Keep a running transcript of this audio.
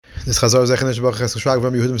This Chazar Zechanish Baruch Chesed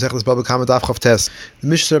Rabbi Yehuda Mesechus Bava Kamma Daf Chav Tes. The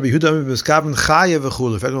Mishnah Rabbi Yehuda Miskaven Chayev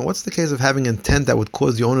V'Chulu. What's the case of having intent that would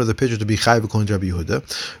cause the owner of the pitcher to be Chayev according to Rabbi Yehuda?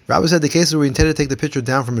 Rabbi said the cases where he intended to take the pitcher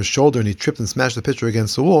down from his shoulder and he tripped and smashed the pitcher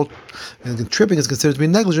against the wall, and tripping is considered to be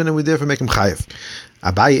negligent, and we therefore make him Chayev.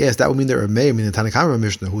 Abaye asked, that would mean that Rameh, meaning the Tanna Kamma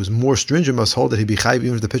Mishnah, who is more stringent, must hold that he be chayiv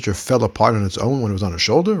even if the pitcher fell apart on its own when it was on his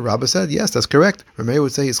shoulder. Rabbi said, yes, that's correct. Rameh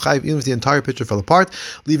would say he's chayiv even if the entire pitcher fell apart,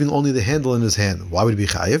 leaving only the handle in his hand. Why would he be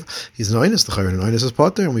chayiv? He's an oinus, the chayyur, and an oinus is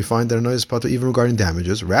potter, and we find that an oinus is potter even regarding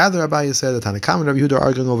damages. Rather, Abaye said that Tanna Kamma and Rabbi Yehuda are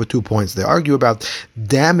arguing over 2 points. They argue about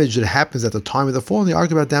damage that happens at the time of the fall, and they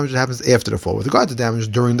argue about damage that happens after the fall. With regard to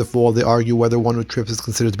damage during the fall, they argue whether one who trips is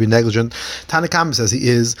considered to be negligent. Tanna Kamma says he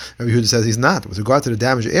is, Rabbi Yehuda says he's not. With regard to the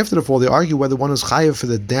damage after the fall, they argue whether one is chayiv for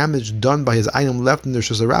the damage done by his item left in the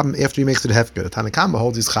Rishus Rabbim after he makes it hefker. The Tanna Kamma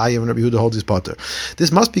holds his chayiv and Rabbi Yehuda holds his potter. This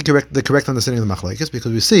must be the correct understanding of the machlekes,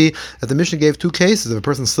 because we see that the Mishnah gave 2 cases: if a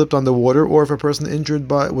person slipped on the water, or if a person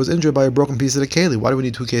was injured by a broken piece of the keli. Why do we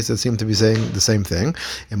need 2 cases that seem to be saying the same thing?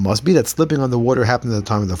 It must be that slipping on the water happened at the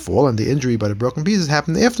time of the fall, and the injury by the broken pieces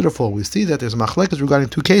happened after the fall. We see that there's a machlekes regarding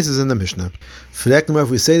 2 cases in the Mishnah. If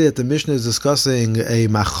we say that the Mishnah is discussing a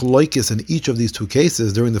machlekes in each of these 2 cases,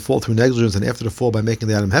 during the fall through negligence and after the fall by making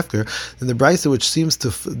the item hefker, then the brisa which seems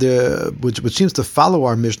to follow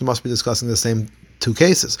our Mishnah must be discussing the same 2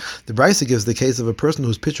 cases. The brisa gives the case of a person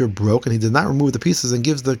whose pitcher broke and he did not remove the pieces, and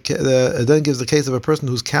then gives the case of a person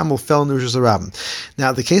whose camel fell in the Rishus Rabbim.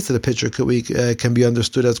 Now, the case of the pitcher can be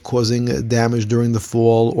understood as causing damage during the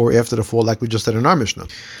fall or after the fall, like we just said in our Mishnah.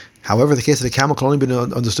 However, the case of the camel can only be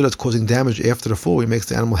understood as causing damage after the fall. He makes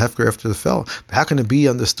the animal hefker after the fall. But how can it be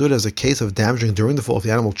understood as a case of damaging during the fall? If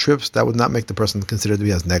the animal trips, that would not make the person considered to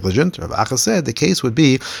be as negligent. Rav Acha said the case would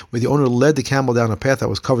be where the owner led the camel down a path that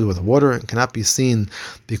was covered with water and cannot be seen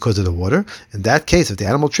because of the water. In that case, if the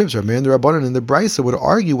animal trips, Rav Meir and the Rabbanan in the brisa would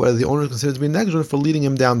argue whether the owner is considered to be negligent for leading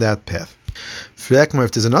him down that path.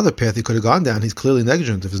 If there's another path he could have gone down, he's clearly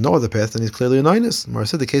negligent. If there's no other path, then he's clearly an oinus. Mar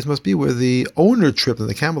said the case must be where the owner tripped and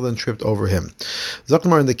the camel then tripped over him.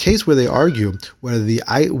 Zakmar, in the case where they argue where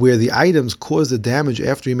the items caused the damage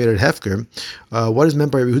after he made it hefker, what is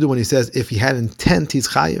meant by Rabbi Yehuda when he says if he had intent, he's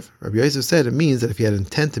chayiv? Rabbi Yosef said it means that if he had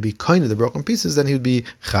intent to be kind of the broken pieces, then he would be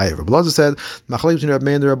chayiv. Rabbi Lazar said machlekes between Rabbi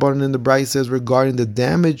Meir and the Rabbanan in the brayse says regarding the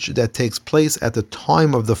damage that takes place at the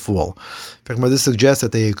time of the fall. In fact, this suggests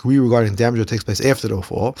that they agree regarding damage that takes place after the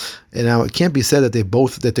fall. And now it can't be said that they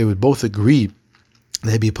would both agree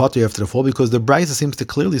they'd be potter after the fall, because the brisa seems to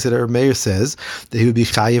clearly say that Rabbi Meir says that he would be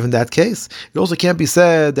chayiv in that case. It also can't be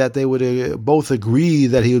said that they would both agree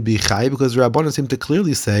that he would be chayiv, because the Rabbanan seem to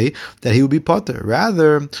clearly say that he would be potter.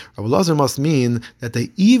 Rather, Rabbi Lazar must mean that they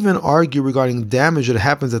even argue regarding damage that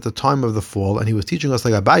happens at the time of the fall, and he was teaching us,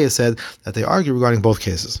 like Abaye said, that they argue regarding both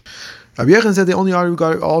cases. Rabbi Yechon said they only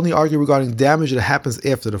argue regarding damage that happens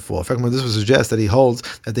after the fall. In fact, this would suggest that he holds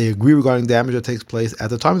that they agree regarding damage that takes place at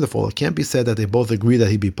the time of the fall. It can't be said that they both agree that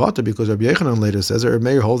he be potter, because Rabbi Yechon later says that Rabbi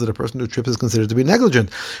Meir holds that a person who trips is considered to be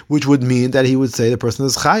negligent, which would mean that he would say the person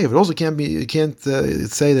is chayiv. It also can't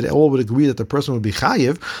say that all would agree that the person would be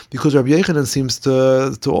chayiv, because Rabbi Yechon seems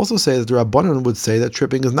to also say that the Rabbanan would say that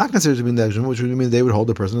tripping is not considered to be negligent, which would mean they would hold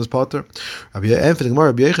the person as potter. Rabbi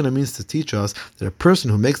Yechon means to teach us that a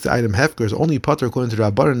person who makes the item hefker is only potter according to the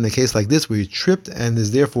Rabbanan in a case like this where he tripped and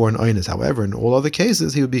is therefore an oinus. However, in all other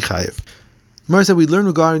cases, he would be chayiv. Gemara said we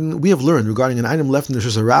have learned regarding an item left in the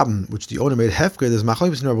Rishus Rabbim which the owner made hefker. There's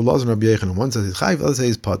machlokes between Rabbi Lazar and Rabbi Yechon. One says he's chayiv, the other says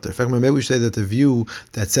he's potter. In fact, maybe we should say that the view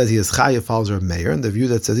that says he is chayiv follows Rabbi Meir, and the view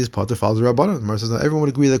that says he's potter follows Rabbanan. Gemara says not everyone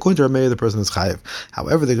would agree that according to Rabbi Meir the person is chayiv.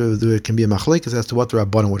 However, there can be a machlokes as to what the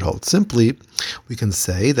Rabbanan would hold. Simply, we can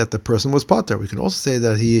say that the person was potter. We can also say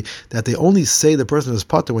that they only say the person is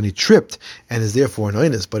potter when he tripped and is therefore an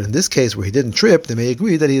oinus. But in this case where he didn't trip, they may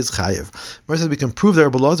agree that he is chayiv. Gemara says we can prove that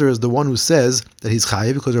Rabbi Lazar is the one who says that he's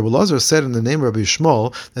chayiv, because Rabbi Lazar said in the name of Rabbi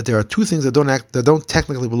Shmuel that there are 2 things that don't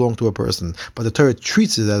technically belong to a person, but the Torah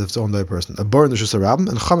treats it as if it's owned by a person: a bar in the Rishus Rabbim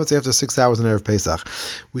and chametz after 6 hours in Erev Pesach.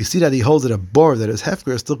 We see that he holds that a bar that is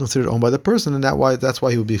hefker is still considered owned by the person, and that's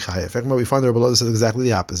why he would be chayiv. In fact, we find that Rabbi Lazar says exactly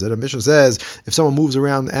the opposite. A Mishnah says if someone moves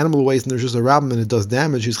around animal waste in the Rishus Rabbim and it does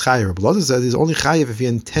damage, he's chayiv. Rabbi Lazar says he's only chayiv if he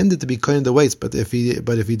intended to be kind the waste, but if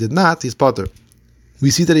he did not, he's potter. We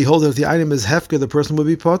see that he holds that if the item is hefker, the person will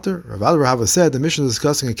be potter. Rav Al said the Mishnah is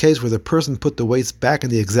discussing a case where the person put the waste back in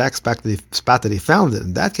the exact spot that he found it.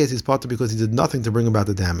 In that case, he's potter because he did nothing to bring about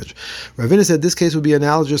the damage. Ravina said this case would be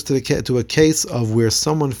analogous to a case of where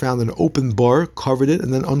someone found an open bar, covered it,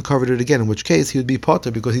 and then uncovered it again, in which case he would be potter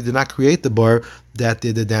because he did not create the bar that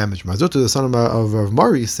did the damage. Mazuta, the son of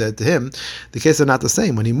Mari, said to him, the cases are not the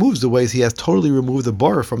same. When he moves the waste, he has totally removed the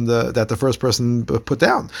bar from that the first person put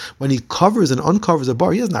down. When he covers and uncovers a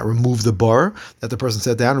bar, he does not remove the bar that the person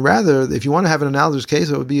set down. Rather, if you want to have an analogous case,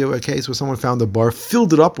 it would be a case where someone found the bar,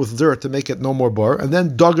 filled it up with dirt to make it no more bar, and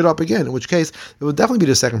then dug it up again, in which case it would definitely be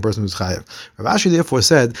the second person who's chayav. Rav Ashi therefore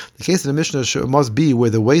said, the case of the Mishnah must be where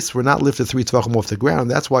the wastes were not lifted 3 tvachim off the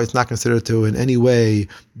ground. That's why it's not considered to in any way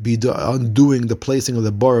be undoing the placing of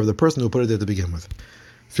the bar of the person who put it there to begin with.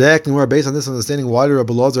 Based on this understanding, why did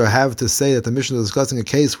Rabbi Elazar have to say that the Mishnah is discussing a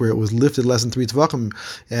case where it was lifted less than 3 tvachim,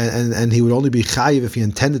 and he would only be chayiv if he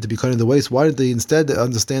intended to be cutting the waste? Why did they instead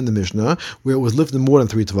understand the Mishnah where it was lifted more than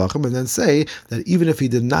 3 tvachim, and then say that even if he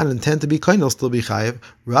did not intend to be cutting, he'll still be chayiv?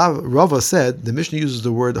 Rava said the Mishnah uses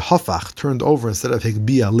the word hafach, turned over, instead of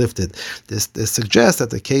higbia, lifted. This suggests that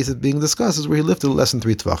the case that's being discussed is where he lifted less than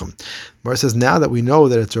 3 tvachim. Mar says, now that we know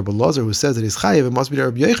that it's Rabbi Elazar who says that he's chayiv, it must be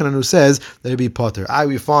Rabbi Yochanan who says that he'd be potter.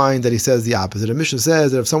 We find that he says the opposite. A Mishnah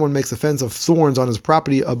says that if someone makes a fence of thorns on his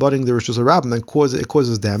property abutting the Rishus HaRabim, then it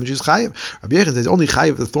causes damage, he's chayiv. Rabbi Yochanan says only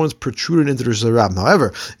chayiv if the thorns protruded into the Rishus HaRabim.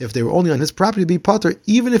 However, if they were only on his property, he'd be potter,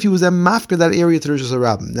 even if he was then mafka that area to the Rishus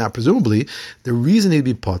HaRabim. Now, presumably, the reason he'd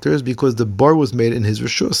be potter is because the bar was made in his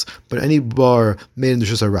Rishus. But any bar made in the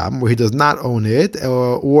Rishus HaRabim where he does not own it,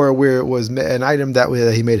 or where it was an item that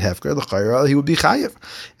he made hefker, the chayra, he would be chayiv.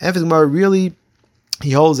 And if really,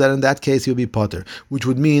 he holds that in that case he would be potter, which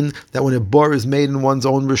would mean that when a bar is made in one's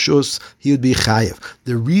own rishus, he would be chayiv.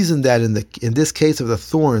 The reason that in this case of the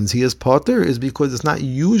thorns he is potter is because it's not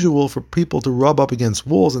usual for people to rub up against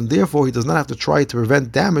walls, and therefore he does not have to try to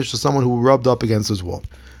prevent damage to someone who rubbed up against his wall.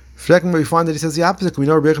 Second, we find that he says the opposite. We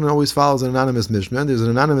know Rabbi Yochanan always follows an anonymous Mishnah, and there's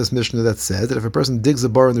an anonymous Mishnah that says that if a person digs a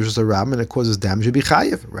bar in the Rishus HaRabim and it causes damage, he'd be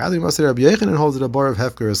chayiv. Rather, you must say Rabbi Yochanan holds that a bar of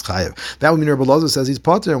hefker is chayiv. That would mean Rabbi Elazar says he's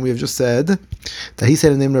potter, and we have just said that he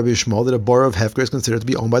said in the name of Rabbi Shmuel that a bar of hefker is considered to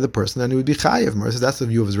be owned by the person, and he would be chayiv. Mar says that's the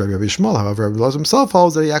view of his Rabbi Shmuel. However, Rabbi Elazar himself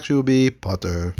holds that he actually would be potter.